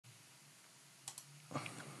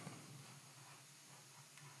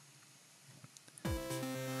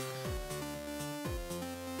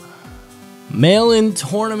Mail-in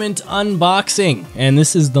tournament unboxing, and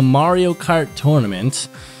this is the Mario Kart tournament,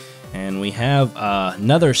 and we have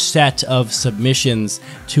another set of submissions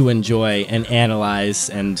to enjoy and analyze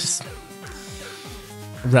and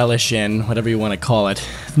relish in, whatever you want to call it.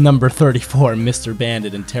 Number 34, Mr.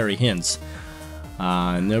 Bandit and Terry Hintz.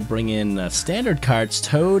 And they're bringing standard carts,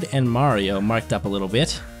 Toad and Mario, marked up a little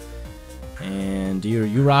bit. And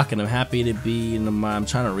you're rocking. I'm happy to be in the, I'm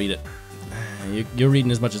trying to read it. You're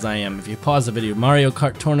reading as much as I am. If you pause the video, Mario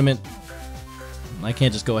Kart tournament, I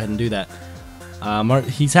can't just go ahead and do that.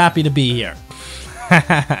 He's happy to be here.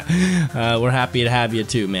 We're happy to have you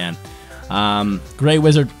too, man. Gray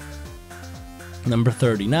Wizard, number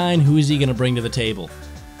 39. Who is he going to bring to the table?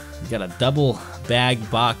 He's got a double bag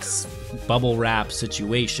box bubble wrap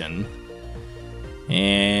situation.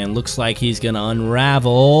 And looks like he's going to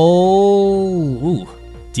unravel... Ooh,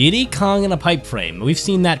 Diddy Kong in a pipe frame. We've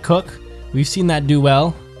seen that cook. We've seen that do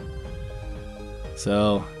well.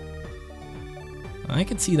 So I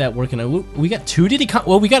can see that working out. We got two Diddy Kong.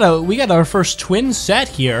 Well, we got our first twin set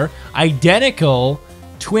here. Identical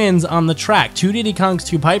twins on the track. Two Diddy Kongs,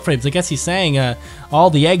 two pipe frames. I guess he's saying all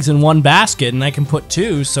the eggs in one basket, and I can put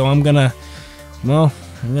two. So I'm gonna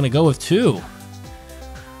go with two.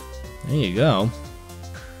 There you go.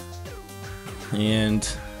 And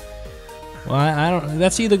well, I don't.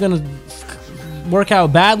 That's either gonna work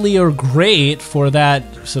out badly or great for that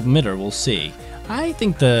submitter. We'll see. I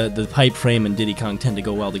think the pipe frame and Diddy Kong tend to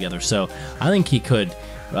go well together, so I think he could.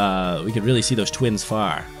 We could really see those twins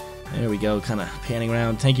far. There we go, kind of panning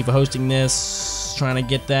around. Thank you for hosting this. Trying to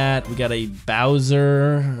get that. We got a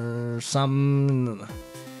Bowser or something.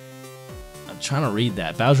 I'm trying to read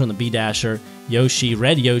that. Bowser on the B Dasher, Yoshi,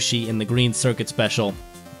 red Yoshi in the green circuit special.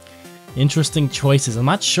 Interesting choices. I'm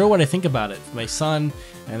not sure what I think about it. My son,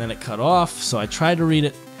 and then it cut off, so I tried to read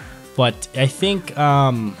it, but I think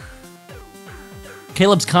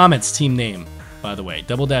Caleb's Comments team name, by the way,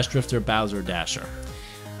 Double Dash Drifter, Bowser Dasher.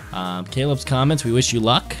 Caleb's Comments, we wish you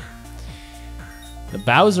luck. The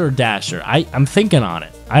Bowser Dasher, I'm thinking on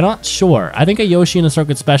it. I'm not sure. I think a Yoshi in a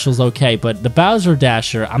circuit special is okay, but the Bowser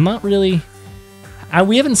Dasher, I'm not really...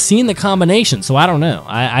 we haven't seen the combination, so I don't know.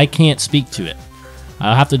 I can't speak to it.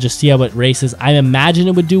 I'll have to just see how it races. I imagine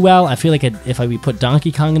it would do well. I feel like if we put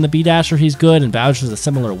Donkey Kong in the B-Dasher, he's good, and Bowser's a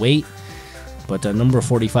similar weight. But number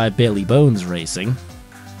 45, Bailey Bones racing.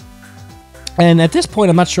 And at this point,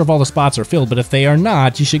 I'm not sure if all the spots are filled, but if they are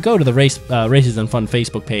not, you should go to the Races and Fun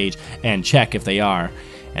Facebook page and check if they are.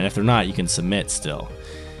 And if they're not, you can submit still.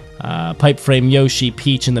 Pipe frame Yoshi,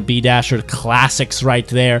 Peach, and the B-Dasher, classics right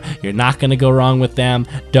there. You're not going to go wrong with them.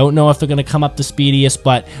 Don't know if they're going to come up the speediest,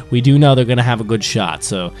 but we do know they're going to have a good shot.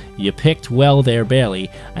 So you picked well there,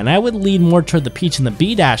 Bailey. And I would lean more toward the Peach and the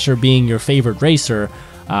B-Dasher being your favorite racer,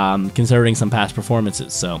 considering some past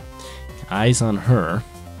performances. So eyes on her.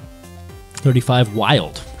 35,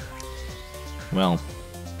 Wild. Well,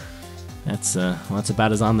 that's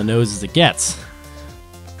about as on the nose as it gets.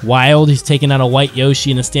 Wild, he's taking out a white Yoshi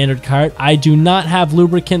in a standard cart. I do not have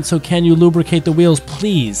lubricant, so can you lubricate the wheels,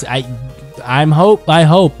 please? I hope.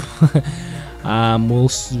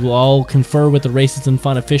 We'll all confer with the Races and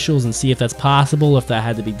Fun officials and see if that's possible, if that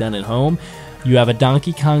had to be done at home. You have a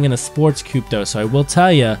Donkey Kong and a sports coupe, though, so I will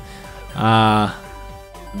tell you,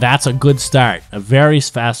 that's a good start. A very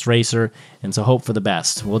fast racer, and so hope for the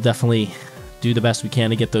best. We'll definitely do the best we can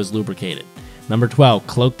to get those lubricated. Number 12,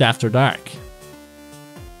 Cloaked After Dark.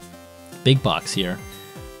 Big box here.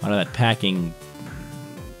 A lot of that packing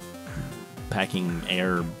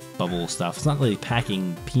air bubble stuff. It's not really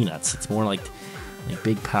packing peanuts. It's more like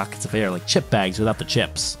big pockets of air, like chip bags without the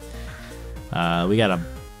chips. We got a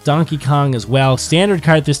Donkey Kong as well. Standard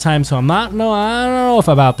cart this time, so I don't know if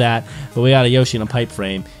about that. But we got a Yoshi in a pipe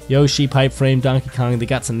frame. Yoshi, pipe frame, Donkey Kong. They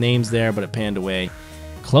got some names there, but it panned away.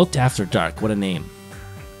 Cloaked After Dark. What a name.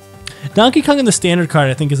 Donkey Kong in the standard cart,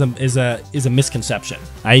 I think, is a misconception.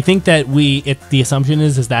 I think that the assumption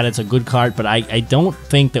is that it's a good cart, but I don't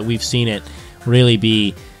think that we've seen it really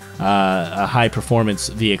be a high performance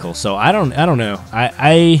vehicle. So I don't know.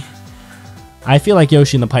 I feel like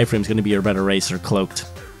Yoshi in the pipe frame is going to be a better racer. Cloaked.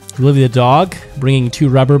 Olivia the Dog bringing two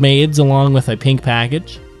Rubbermaids along with a pink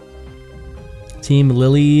package. Team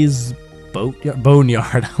Lily's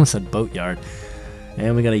Boneyard. I almost said Boatyard.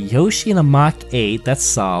 And we got a Yoshi and a Mach 8. That's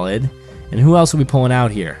solid. And who else are we pulling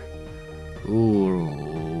out here?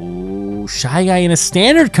 Ooh, Shy Guy in a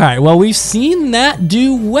standard cart. Well, we've seen that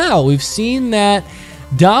do well. We've seen that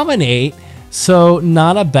dominate. So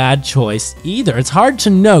not a bad choice either. It's hard to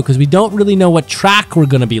know because we don't really know what track we're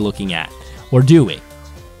going to be looking at. Or do we?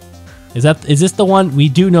 Is this the one? We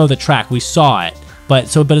do know the track. We saw it.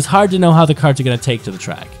 But it's hard to know how the carts are going to take to the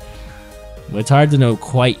track. It's hard to know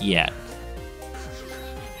quite yet.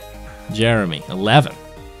 Jeremy, 11.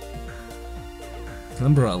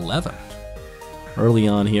 Number 11. Early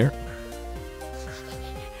on here.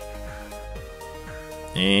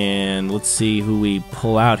 And let's see who we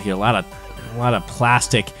pull out here. A lot of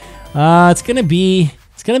plastic. It's gonna be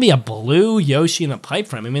a blue Yoshi in a pipe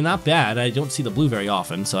frame. I mean, not bad. I don't see the blue very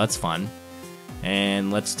often, so that's fun.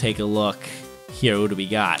 And let's take a look here. What do we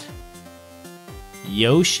got?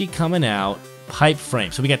 Yoshi coming out, pipe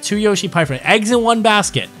frame. So we got 2 Yoshi pipe frame. Eggs in one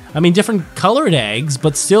basket. I mean, different colored eggs,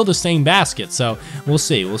 but still the same basket. So we'll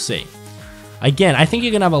see. We'll see. Again, I think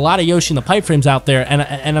you're gonna have a lot of Yoshi in the pipe frames out there, and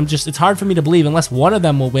it's hard for me to believe unless one of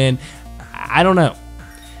them will win. I don't know.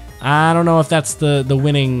 I don't know if that's the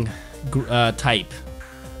winning type.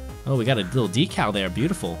 Oh, we got a little decal there.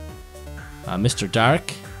 Beautiful. Mr.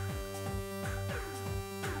 Dark.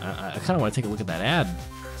 I kind of want to take a look at that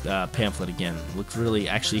ad pamphlet again. Looks really,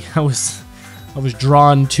 actually, I was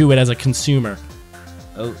drawn to it as a consumer.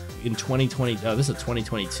 Oh, in 2020. Oh, this is a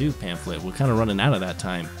 2022 pamphlet. We're kind of running out of that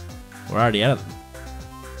time. We're already out of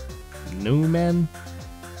them. Newman.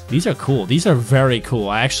 These are cool. These are very cool.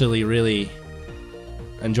 I actually really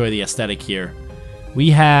enjoy the aesthetic here. We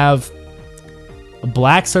have a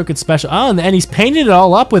black circuit special. Oh, and he's painted it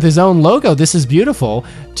all up with his own logo. This is beautiful.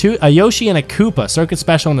 A Yoshi and a Koopa. Circuit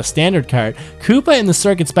special and the standard cart. Koopa in the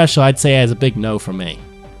circuit special, I'd say, has a big no for me.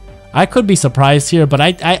 I could be surprised here, but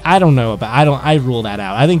I don't know about. I rule that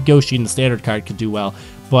out. I think Yoshi in the standard cart could do well,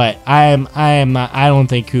 but I don't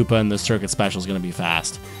think Koopa in the circuit special is going to be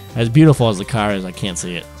fast. As beautiful as the car is, I can't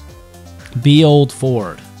see it. Be Old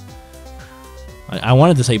Ford. I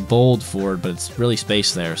wanted to say Bold Ford, but it's really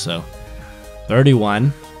spaced there, so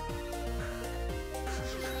 31.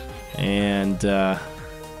 And well,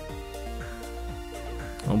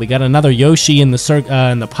 we got another Yoshi in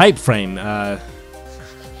the pipe frame.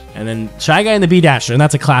 And then Shy Guy and the Bee Dasher, and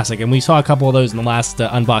that's a classic. And we saw a couple of those in the last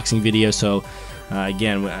unboxing video, so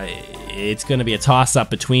again, it's going to be a toss-up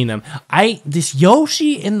between them. This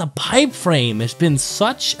Yoshi in the pipe frame has been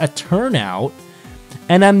such a turnout,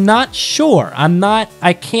 and I'm not sure.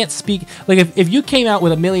 I can't speak. Like, if you came out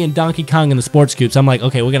with a million Donkey Kong in the sports scoops, I'm like,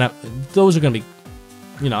 okay, those are going to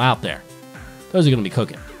be, out there. Those are going to be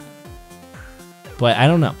cooking. But I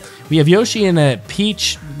don't know. We have Yoshi in a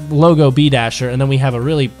Peach logo Bee Dasher, and then we have a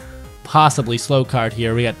really possibly slow card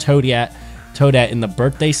here. We got Toadette in the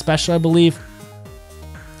birthday special, I believe.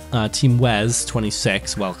 Team Wes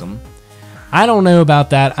 26, welcome. I don't know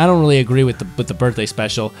about that. I don't really agree with the birthday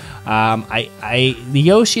special. The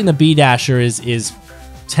Yoshi and the Bee Dasher is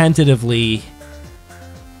tentatively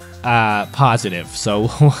positive, so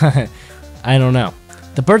I don't know.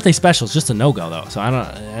 The birthday special is just a no-go though, so I don't.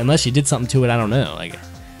 Unless you did something to it, I don't know. Like,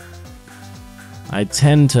 I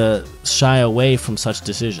tend to shy away from such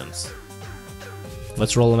decisions.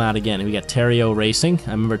 Let's roll them out again. We got Terrio Racing.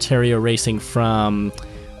 I remember Terrio Racing from,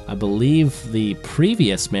 I believe, the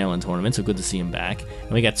previous mail-in tournament, so good to see him back.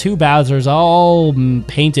 And we got 2 Bowsers all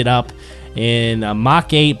painted up in a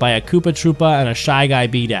Mach 8 by a Koopa Troopa and a Shy Guy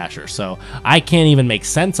Bee Dasher. So I can't even make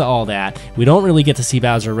sense of all that. We don't really get to see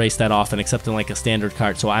Bowser race that often except in like a standard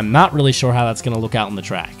kart, so I'm not really sure how that's going to look out on the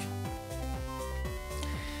track.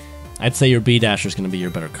 I'd say your Bee Dasher is going to be your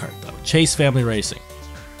better kart, though. Chase Family Racing.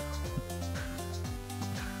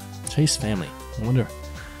 Chase Family. I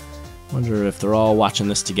wonder if they're all watching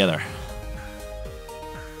this together.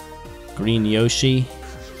 Green Yoshi.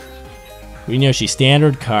 Green Yoshi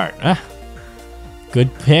standard kart.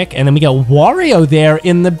 Good pick. And then we got Wario there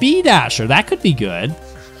in the Bee Dasher. That could be good.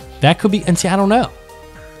 That could be. And see, I don't know.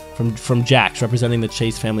 From Jax, representing the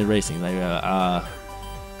Chase Family Racing. I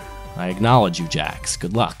acknowledge you, Jax.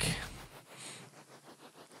 Good luck.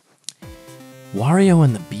 Wario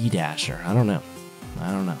and the Bee Dasher. I don't know.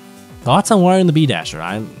 Thoughts on Wario and the Bee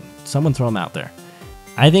Dasher? Someone throw them out there.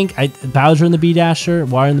 I think Bowser and the Bee Dasher,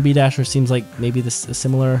 Wario and the Bee Dasher seems like maybe a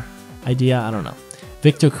similar idea. I don't know.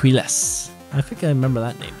 Victor Quiles. I think I remember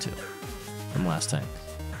that name too from last time.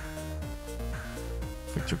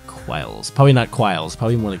 Victor Quiles. Probably not Quiles.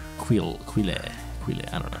 Probably more like Quile.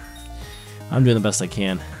 I don't know. I'm doing the best I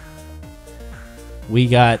can. We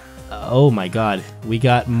got, oh my god, we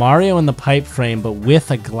got Mario in the pipe frame, but with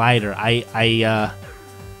a glider.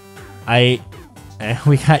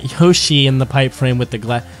 We got Yoshi in the pipe frame with the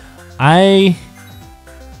glider.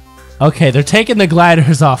 Okay, they're taking the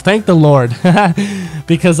gliders off. Thank the Lord,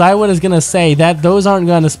 because I was gonna say that those aren't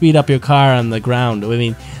gonna speed up your car on the ground. I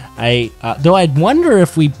mean, though I'd wonder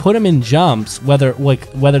if we put them in jumps, whether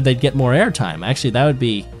they'd get more airtime. Actually, I'd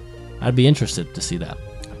be interested to see that.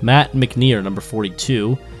 Matt McNear, number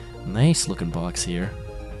 42. Nice looking box here.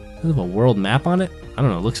 Does it have a world map on it? I don't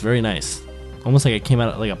know. It looks very nice. almost like it came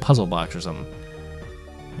out of like a puzzle box or something.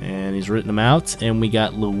 And he's written them out. And we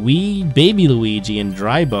got Baby Luigi and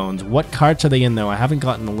Dry Bones. What carts are they in, though? I haven't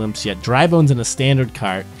gotten the limps yet. Dry Bones in a standard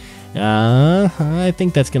cart. I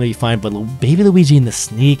think that's going to be fine. But Baby Luigi in the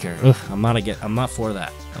sneaker. Ugh, I'm not for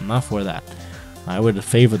that. I'm not for that. I would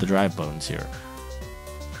favor the Dry Bones here.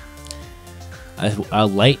 A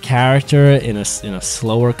light character in a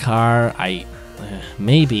slower car.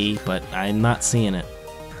 Maybe, but I'm not seeing it.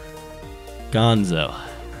 Gonzo.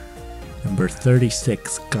 Number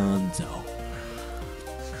 36, Gonzo.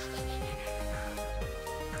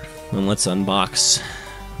 And let's unbox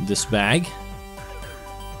this bag.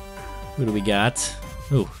 What do we got?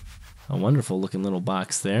 Ooh, a wonderful looking little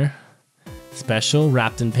box there. Special,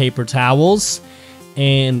 wrapped in paper towels.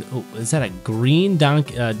 And oh, is that a green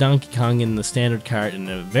Donkey Kong in the standard cart and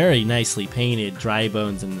a very nicely painted Dry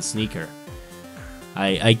Bones in the sneaker?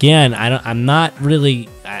 I'm not really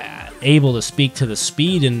able to speak to the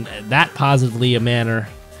speed in that positively a manner,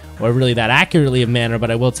 or really that accurately a manner, but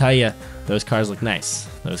I will tell you, those cars look nice.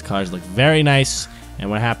 Those cars look very nice, and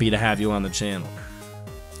we're happy to have you on the channel.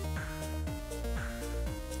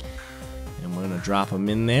 And we're going to drop them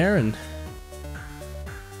in there and,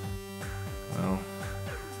 well,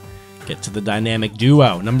 get to the dynamic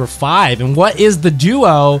duo, number 5. And what is the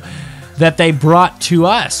duo that they brought to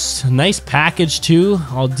us? Nice package too,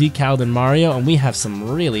 all decaled in Mario, and we have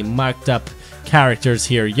some really marked up characters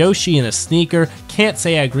here. Yoshi in a sneaker, can't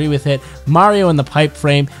say I agree with it. Mario in the pipe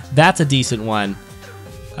frame, that's a decent one.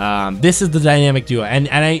 This is the dynamic duo, and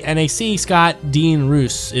I see Scott Dean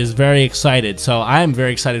Roos is very excited, so I'm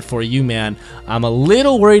very excited for you, man. I'm a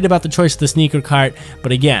little worried about the choice of the sneaker cart,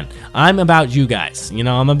 but again, I'm about you guys. You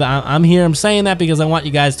know, I'm here. I'm saying that because I want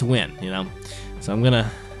you guys to win. You know, so I'm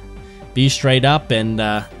gonna be straight up, and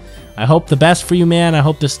I hope the best for you, man. I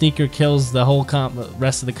hope the sneaker kills the whole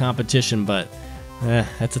rest of the competition, but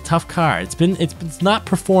it's a tough car. It's not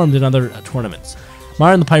performed in other tournaments.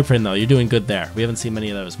 Mario in the pipe frame, though, you're doing good there. We haven't seen many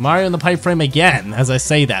of those. Mario in the pipe frame again, as I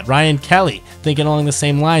say that. Ryan Kelly, thinking along the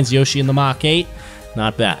same lines. Yoshi in the Mach 8,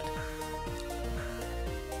 not bad.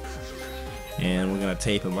 And we're gonna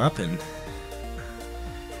tape him up, and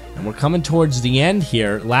we're coming towards the end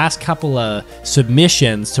here. Last couple of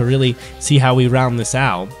submissions to really see how we round this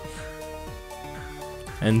out.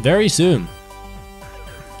 And very soon,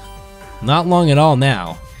 not long at all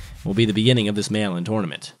now, will be the beginning of this mail-in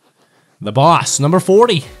tournament. The boss, number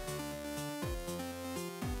 40.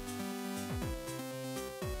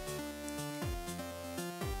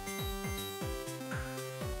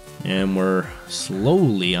 And we're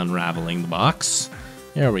slowly unraveling the box.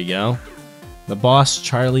 There we go. The boss,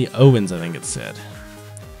 Charlie Owens, I think it said.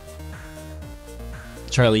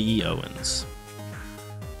 Charlie E. Owens.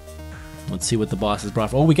 Let's see what the boss has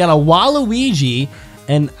brought. Oh, we got a Waluigi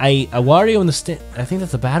and a Wario in the I think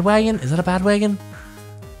that's a Bad Wagon. Is that a Bad Wagon?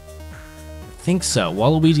 I think so.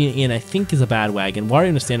 Waluigi in I think is a Bad Wagon. Wario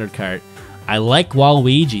in a standard cart. I like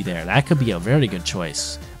Waluigi there. That could be a very good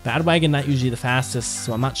choice. Bad Wagon not usually the fastest,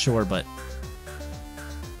 so I'm not sure, but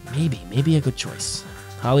maybe a good choice.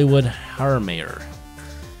 Hollywood Harmare.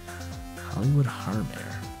 Hollywood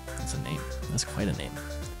Harmare. That's a name. That's quite a name.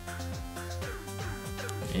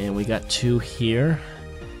 And we got 2 here.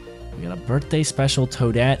 We got a birthday special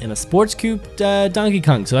Toadette and a sports coupe Donkey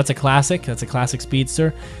Kong. So that's a classic. That's a classic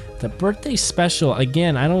speedster. The birthday special,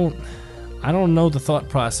 again, I don't know the thought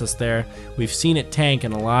process there. We've seen it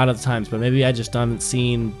tanking a lot of times, but maybe I just haven't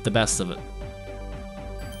seen the best of it.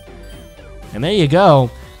 And there you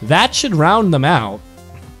go. That should round them out.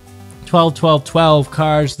 12, 12, 12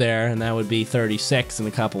 cars there, and that would be 36 and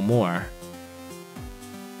a couple more.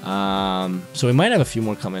 So we might have a few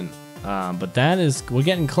more coming. But we're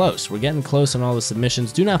getting close. We're getting close on all the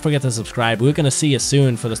submissions. Do not forget to subscribe. We're going to see you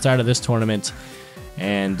soon for the start of this tournament.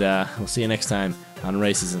 And we'll see you next time on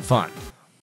Races and Fun.